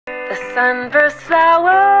The sunburst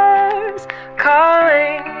flowers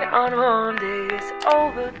calling on Mondays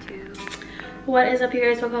overdue. What is up, you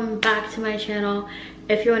guys? Welcome back to my channel.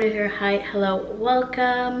 If you're new here, hi, hello,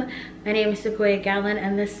 welcome. My name is Sequoyagatlin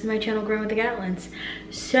and this is my channel, Growing with the Gatlins.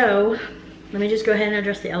 So let me just go ahead and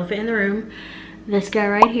address the elephant in the room. This guy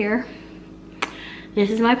right here. This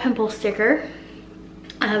is my pimple sticker.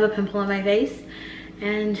 I have a pimple on my face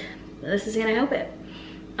and this is gonna help it.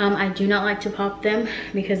 I do not like to pop them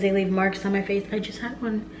because they leave marks on my face. I just had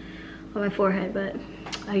one on my forehead, but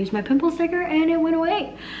I used my pimple sticker and it went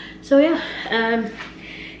away. So yeah,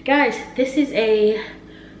 guys, this is a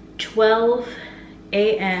 12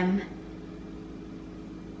 a.m.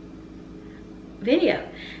 video.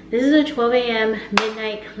 This is a 12 a.m.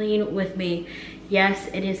 midnight clean with me. Yes,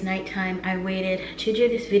 it is nighttime. I waited to do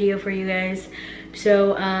this video for you guys.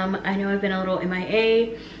 So I know I've been a little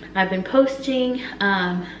MIA. I've been posting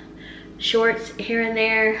shorts here and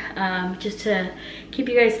there just to keep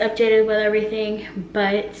you guys updated with everything.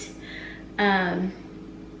 But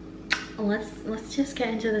let's just get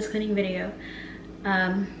into this cleaning video.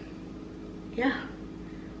 Yeah,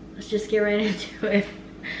 let's just get right into it.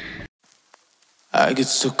 I get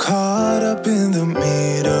so caught up in the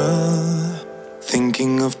middle,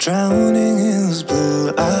 thinking of drowning in those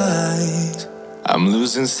blue eyes. I'm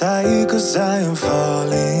losing sight 'cause I am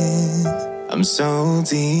falling. I'm so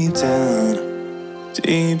deep down,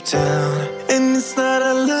 and it's not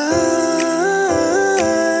a lie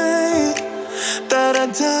that I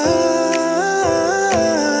die.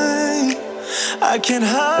 I can't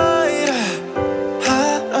hide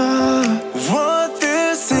what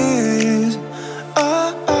this is.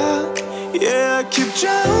 Yeah, I keep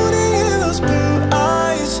drowning in those blue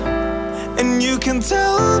eyes, and you can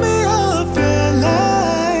tell me all of your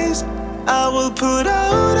lies. I will put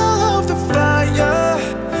out all of the fire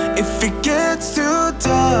if it gets too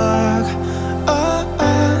dark.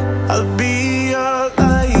 I'll be your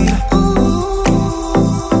light.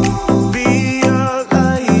 Be your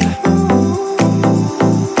light.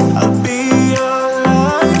 I'll be your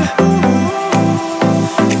light.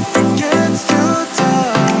 If it gets too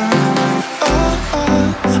dark,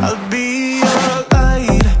 I'll be your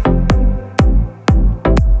light.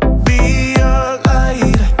 Be your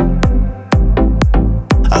light.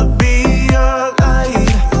 I'll be your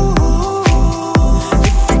light.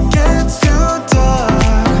 If it gets too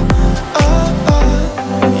dark,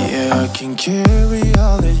 yeah, I can carry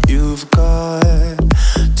all that you've got.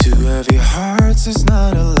 Two heavy hearts is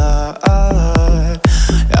not a lot.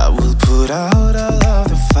 I will put out all of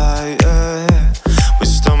the fire. We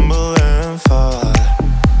stumble and fall,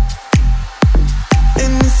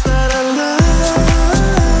 and it's not a lie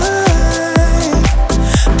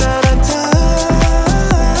that I die.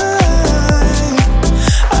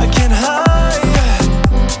 I can't hide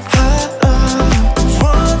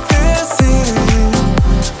what this is.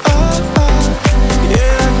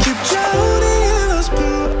 Yeah, I keep drowning in those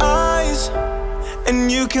blue eyes, and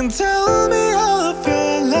you can tell me all of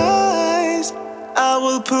your lies. I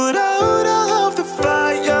will put out all of the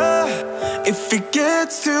fire if it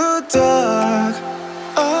gets too dark.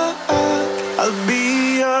 I'll be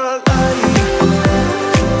your light.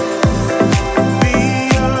 Be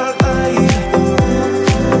your light.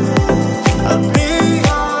 I'll be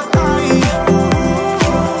your light.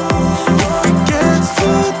 If it gets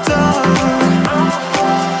too dark,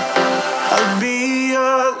 I'll be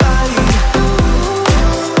your light.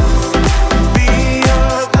 Be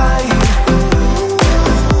your light.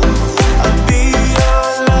 I'll be your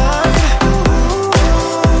light.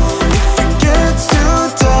 If it gets too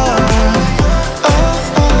dark,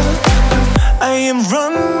 I am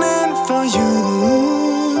running for you.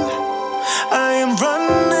 I am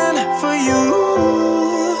running for you.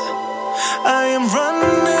 I am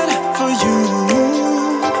running for you.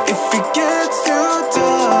 If it gets too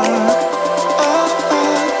dark,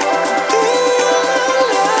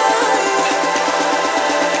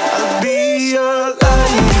 I'll be your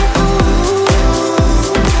light.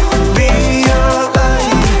 Be your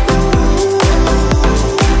light.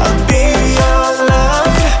 I'll be your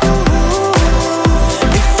light.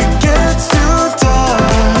 If it gets too dark,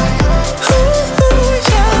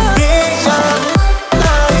 I'll be your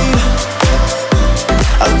light.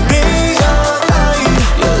 I'll be your light.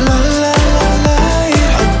 Your light.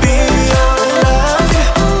 I'll be your light.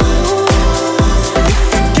 If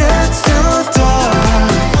it gets too dark,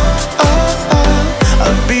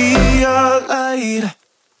 I'll be your light.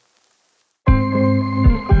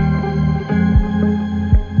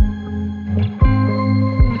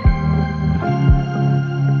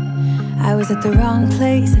 I was at the wrong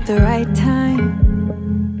place at the right time.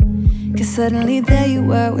 'Cause suddenly there you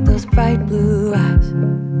were with those bright blue eyes.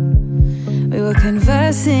 We were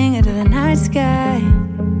conversing under the night sky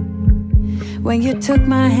when you took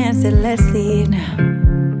my hand, said let's leave now.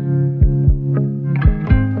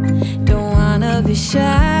 Don't wanna be shy,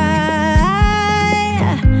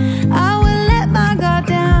 I will let my guard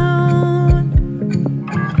down.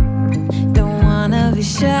 Don't wanna be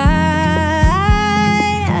shy,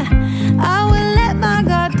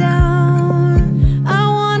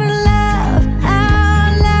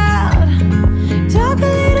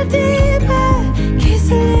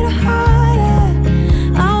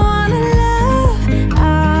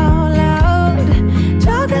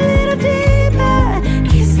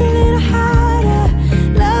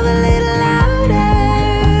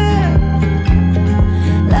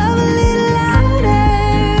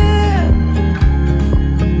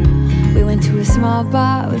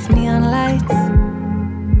 bar with neon lights.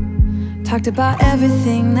 Talked about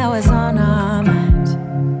everything that was on our minds.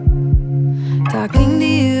 Talking to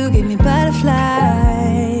you gave me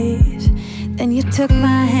butterflies. Then you took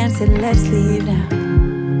my hand, said let's leave now.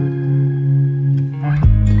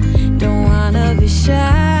 Don't wanna be shy,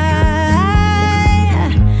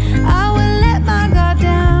 I will let my guard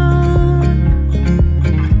down.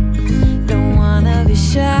 Don't wanna be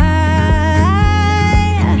shy,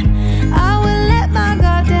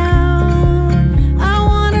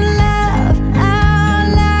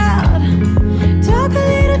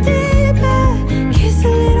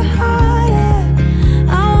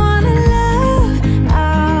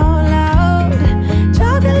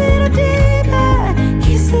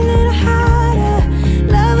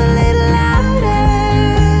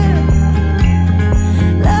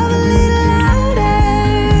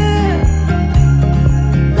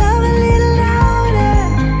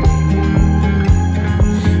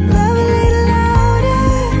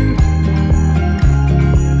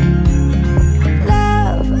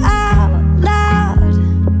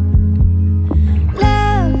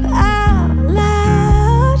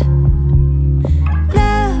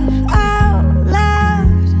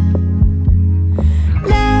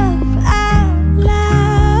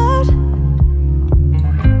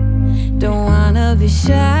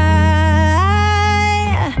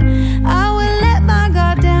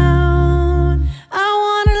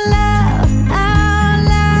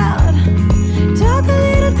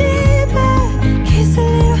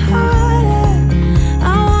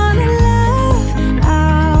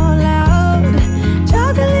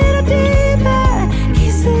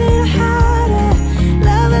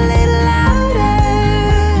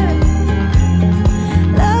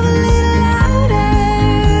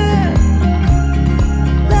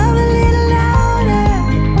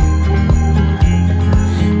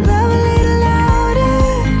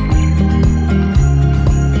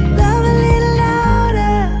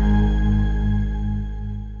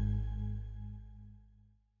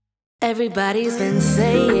 everybody's been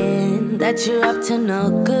saying that you're up to no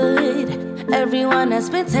good. Everyone has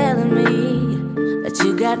been telling me that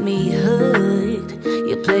you got me hooked.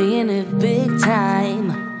 You're playing it big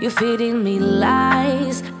time, you're feeding me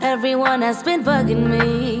lies. Everyone has been bugging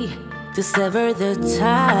me to sever the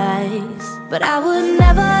ties, but I would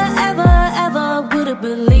never, ever, ever would have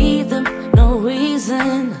believed them, no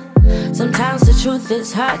reason. Sometimes the truth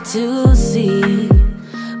is hard to see,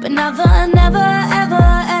 but now the never, ever,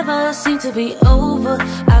 ever seemed to be over.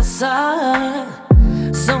 I saw,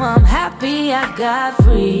 so I'm happy I got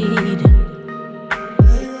freed.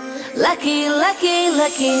 Lucky, lucky,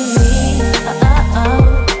 lucky me.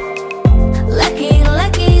 Lucky,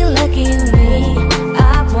 lucky, lucky me. I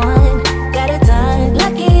won, got it done.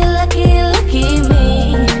 Lucky, lucky, lucky me.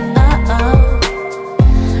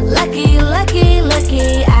 Lucky, lucky, lucky.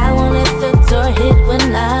 I won't let the door hit when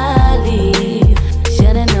I leave.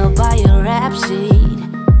 Should've known by your rap sheet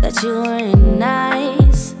that you weren't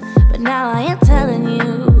nice, but now I am telling you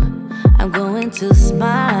I'm going to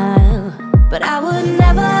smile. But I would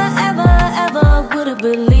never, ever, ever would have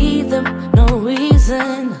believed them, no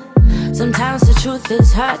reason. Sometimes the truth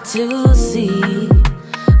is hard to see,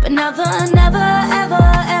 but now the never, ever,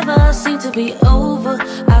 ever seemed to be over.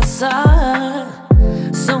 I saw,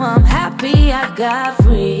 so I'm happy I got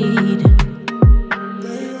freed.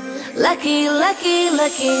 Lucky, lucky,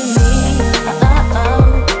 lucky me.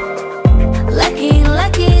 Lucky,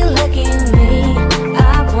 lucky, lucky me. I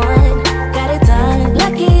won, got it done.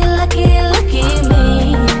 Lucky, lucky, lucky me.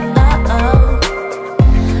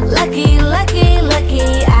 Lucky, lucky, lucky.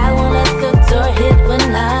 I won't let the door hit when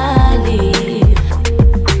I leave.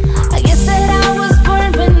 I guess that I was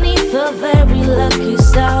born beneath a very lucky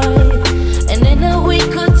star, and in a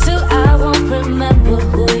week or two I won't remember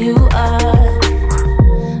who you are.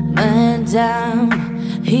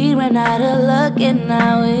 We ran out of luck and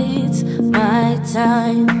now it's my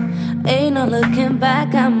time. Ain't no looking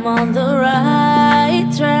back, I'm on the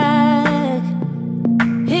right track.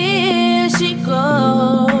 Here she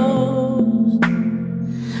goes.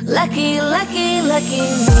 Lucky, lucky, lucky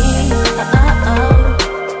me.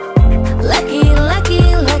 Lucky, lucky,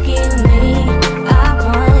 lucky me. I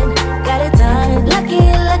won, got it done. Lucky,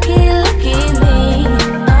 lucky, lucky me.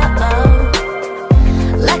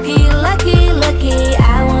 Lucky, lucky, lucky.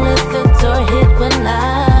 I won't let the door hit when I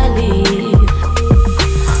leave.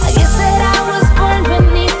 I guess that I was born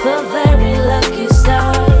beneath a very lucky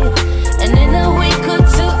star, and in a week or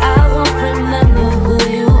two I won't remember who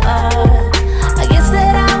you are. I guess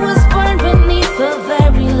that I was born beneath a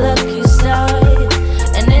very lucky star,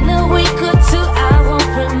 and in a week or two I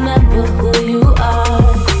won't remember who you are.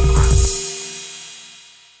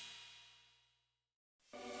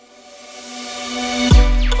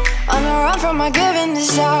 On the run from my given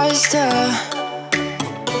disaster,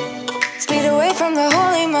 speed away from the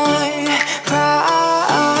holy mind.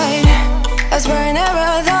 Pride, I swear I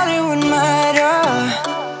never thought it would matter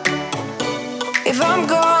if I'm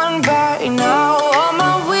gone by now. All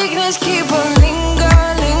my weakness keep on linger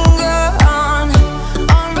on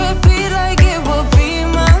repeat like it will be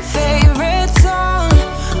my favorite song.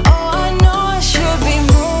 Oh, I know I should be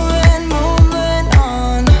moving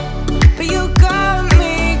on, but you got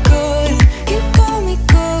me good, you got me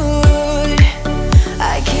good.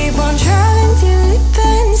 I keep on driving till it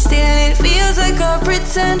bends, still it feels like I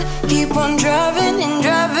pretend. Keep on driving and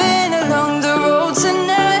driving along the road to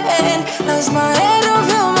never end. Lost my head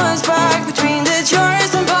over my back between the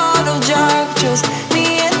jars and bottle jack. Just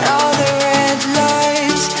me and all the red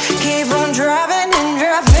lights. Keep on driving and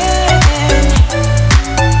driving.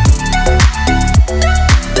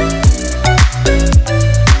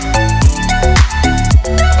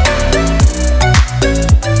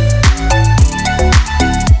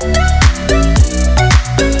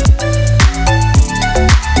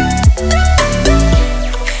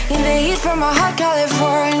 In the heat from a hot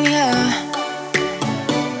California,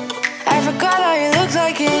 I forgot how you looked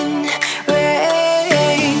like in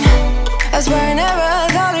rain. I swear I never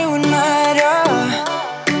thought it would matter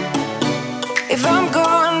if I'm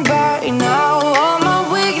gone by now. All my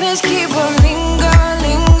weakness keep on linger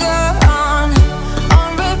on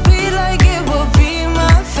repeat like it will be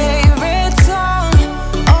my favorite song.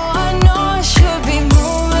 Oh, I know I should be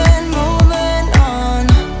moving on,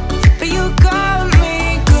 but you got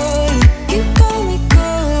me good, you got me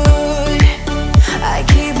good. I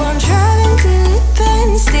keep on driving till it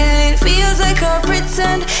bends, still it feels like I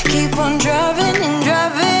pretend. Keep on driving